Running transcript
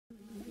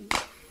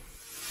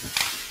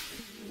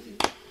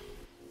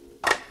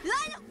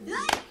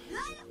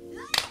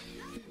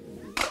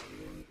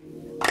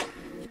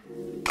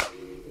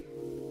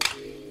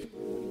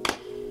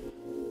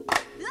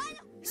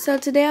So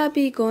today I'll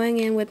be going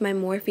in with my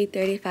Morphe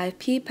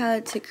 35P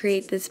palette to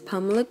create this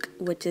plum look,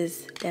 which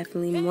is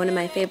definitely one of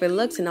my favorite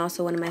looks and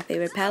also one of my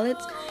favorite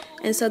palettes.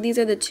 And so these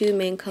are the two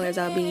main colors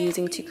I'll be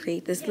using to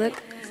create this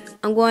look.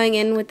 I'm going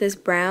in with this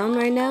brown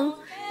right now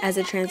as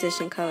a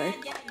transition color.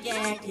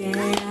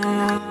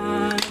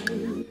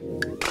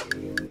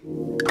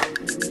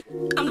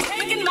 I'm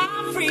taking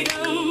my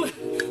freedom,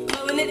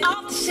 pulling it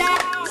off the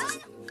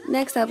shelf.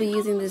 Next I'll be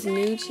using this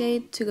nude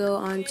shade to go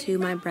onto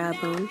my brow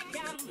bone.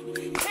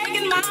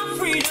 Taking my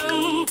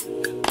freedom,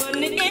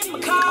 putting it in my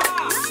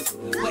car.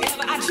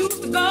 Wherever I choose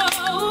to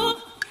go,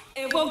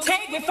 it won't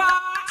take me far.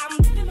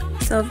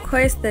 So of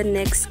course the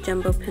NYX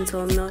Jumbo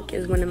Pencil Milk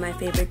is one of my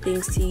favorite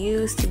things to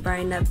use to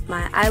brighten up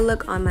my eye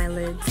look on my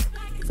lids.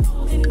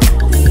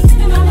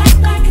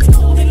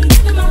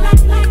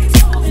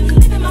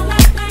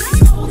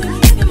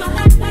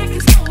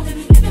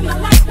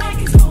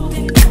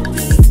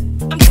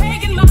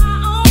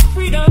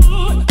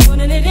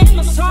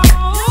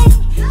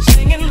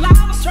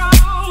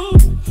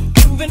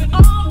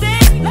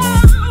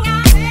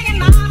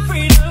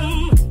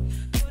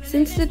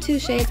 Since the two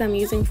shades I'm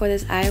using for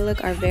this eye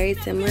look are very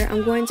similar,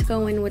 I'm going to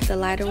go in with the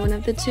lighter one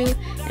of the two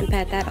and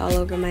pat that all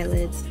over my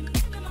lids.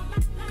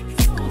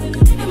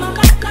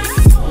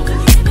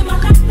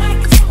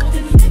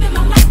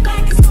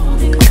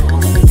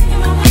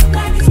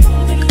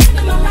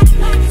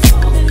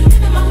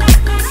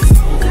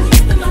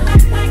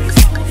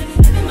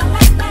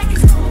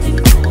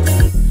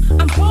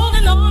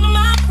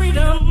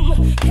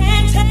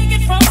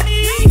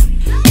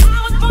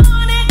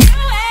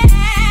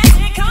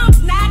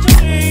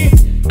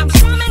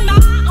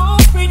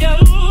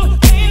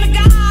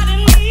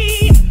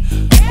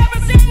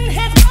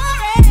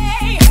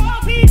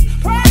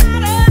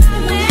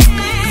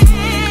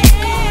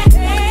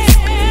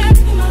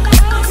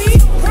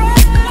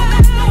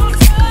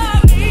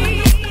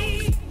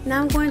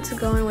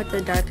 Go in with the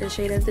darker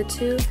shade of the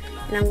two,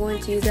 and I'm going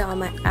to use it on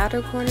my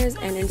outer corners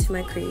and into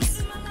my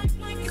crease.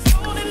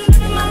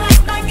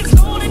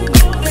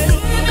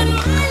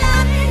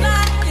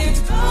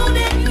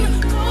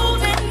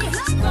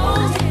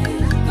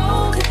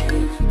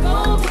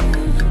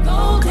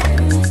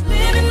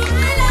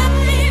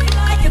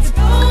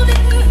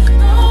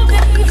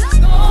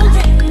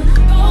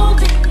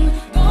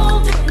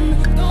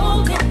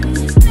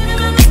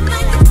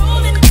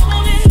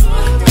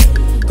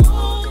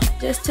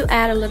 Just to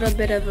add a little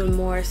bit of a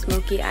more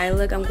smoky eye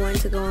look, I'm going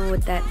to go in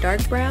with that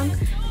dark brown,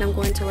 and I'm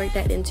going to work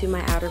that into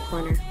my outer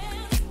corner.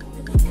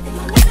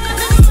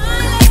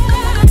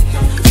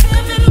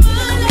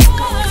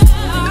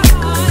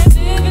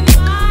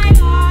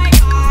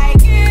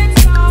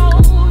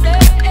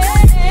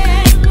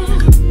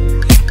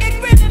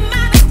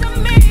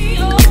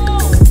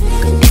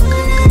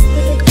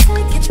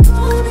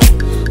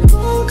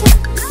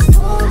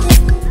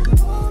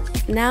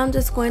 Now I'm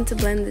just going to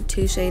blend the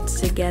two shades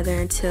together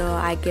until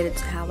I get it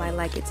to how I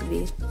like it to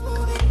be.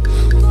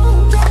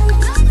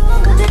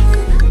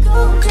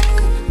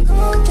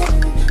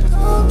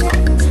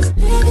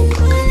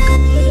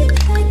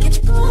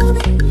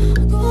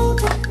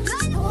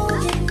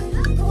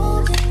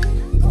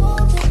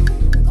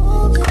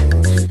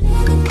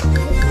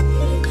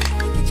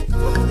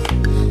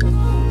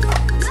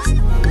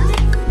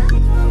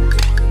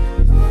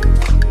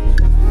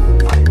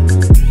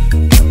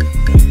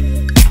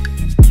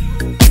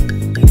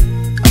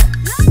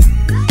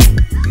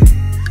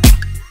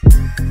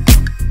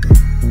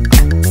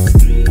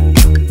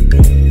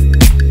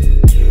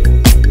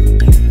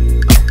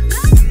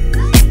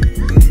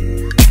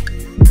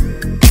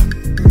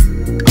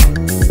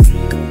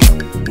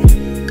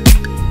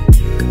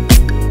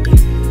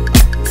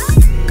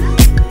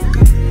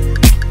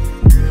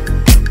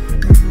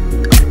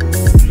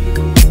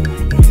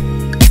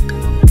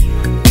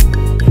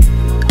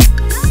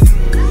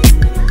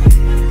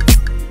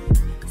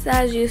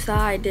 As you saw,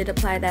 I did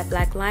apply that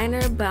black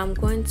liner, but I'm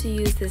going to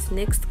use this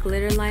NYX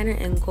glitter liner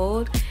in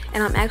gold,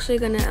 and I'm actually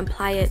going to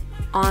apply it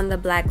on the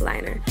black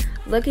liner.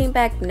 Looking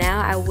back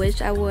now, I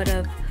wish I would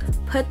have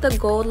put the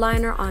gold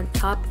liner on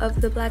top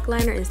of the black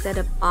liner instead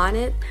of on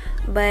it,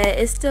 but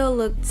it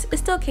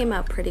still came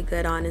out pretty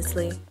good,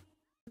 honestly.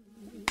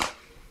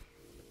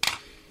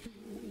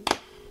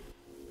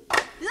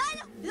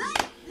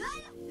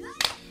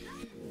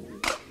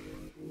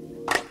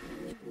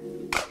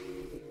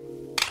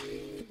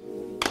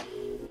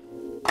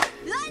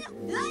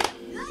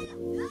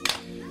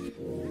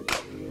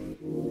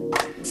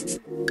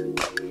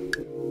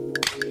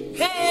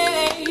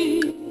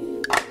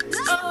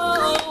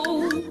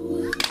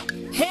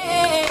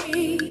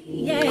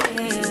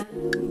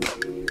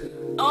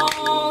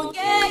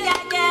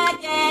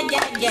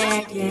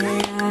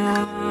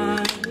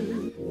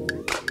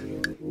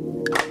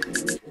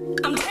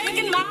 I'm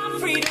taking my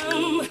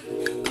freedom,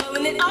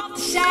 pulling it off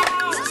the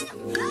shelf,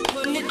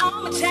 putting it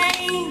on my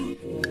chain,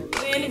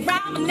 wearing it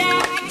round my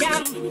neck.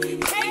 I'm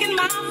taking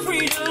my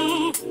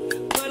freedom,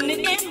 putting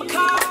it in my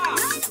car.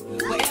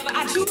 Wherever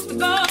I choose to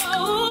go,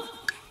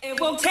 it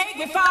won't take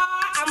me far.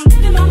 I'm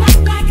living my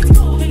life like it's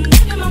golden,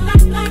 living my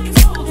life like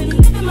it's golden,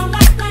 living my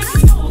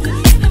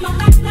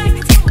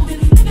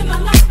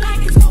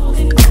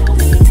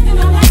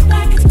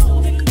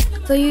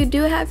So you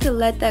do have to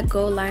let that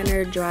gold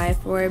liner dry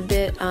for a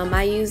bit.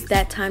 I used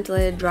that time to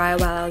let it dry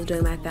while I was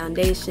doing my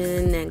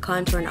foundation and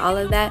contour and all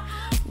of that.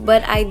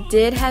 But I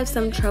did have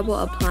some trouble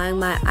applying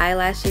my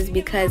eyelashes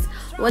because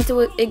once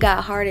it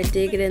got hard, it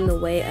did get in the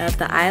way of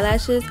the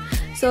eyelashes.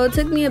 So it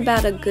took me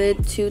about a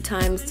good 2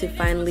 times to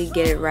finally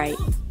get it right.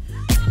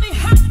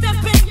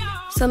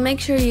 So make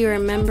sure you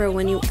remember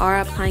when you are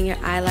applying your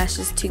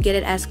eyelashes to get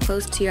it as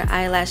close to your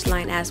eyelash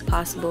line as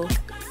possible.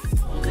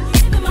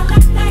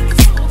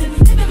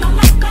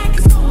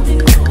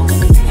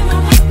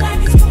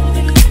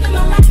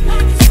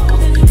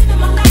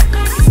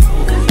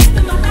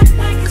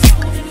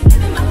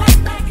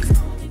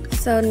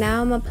 So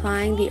now I'm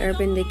applying the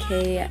Urban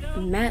Decay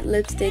matte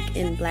lipstick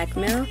in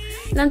Blackmail,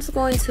 and I'm just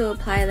going to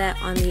apply that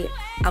on the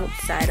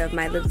outside of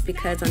my lips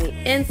because on the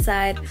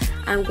inside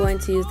I'm going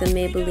to use the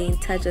Maybelline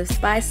Touch of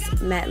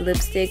Spice matte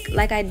lipstick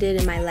like I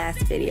did in my last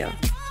video.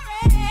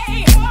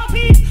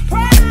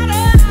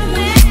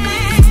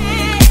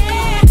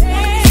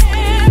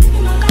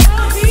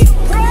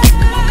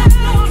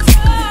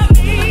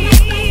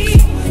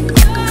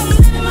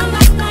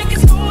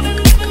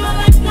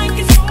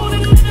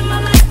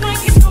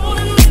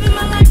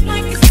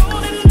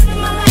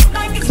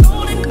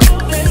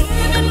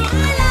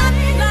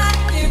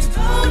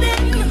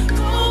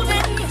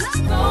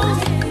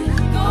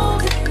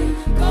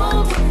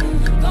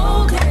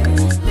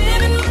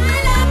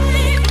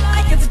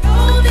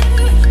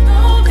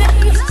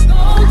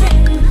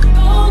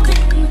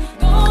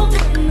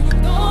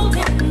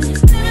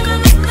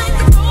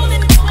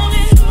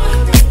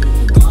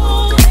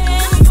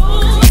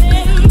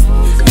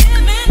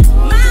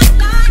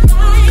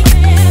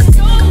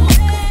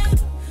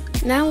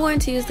 Now I'm going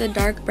to use the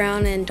dark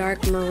brown and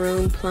dark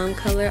maroon plum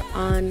color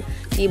on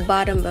the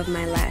bottom of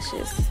my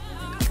lashes.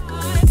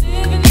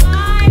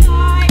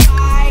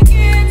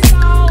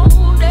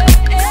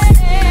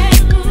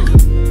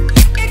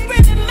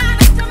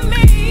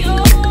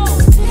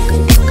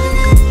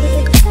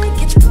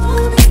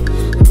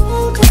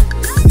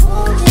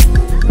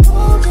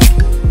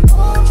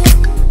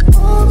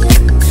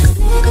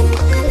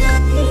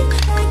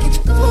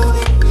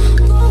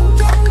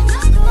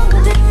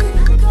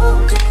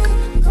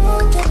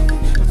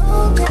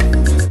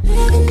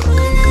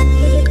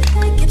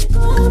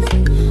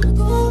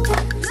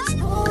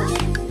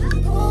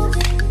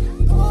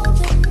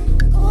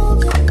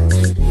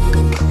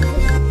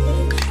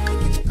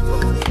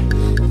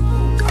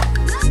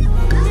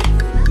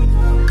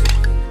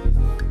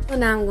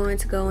 Now I'm going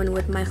to go in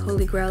with my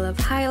holy grail of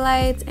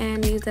highlights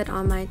and use that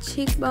on my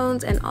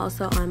cheekbones and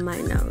also on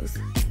my nose.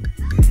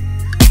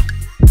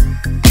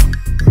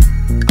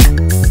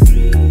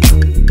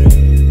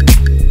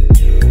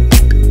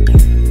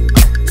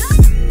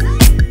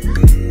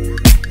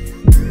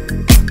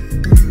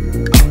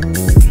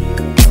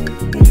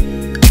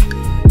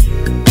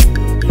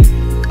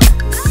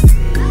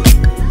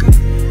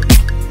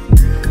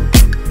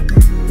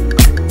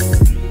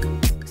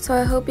 So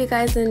I hope you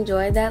guys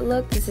enjoyed that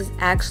look. This is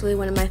actually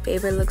one of my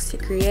favorite looks to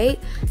create.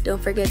 Don't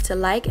forget to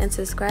like and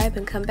subscribe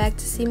and come back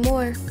to see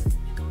more.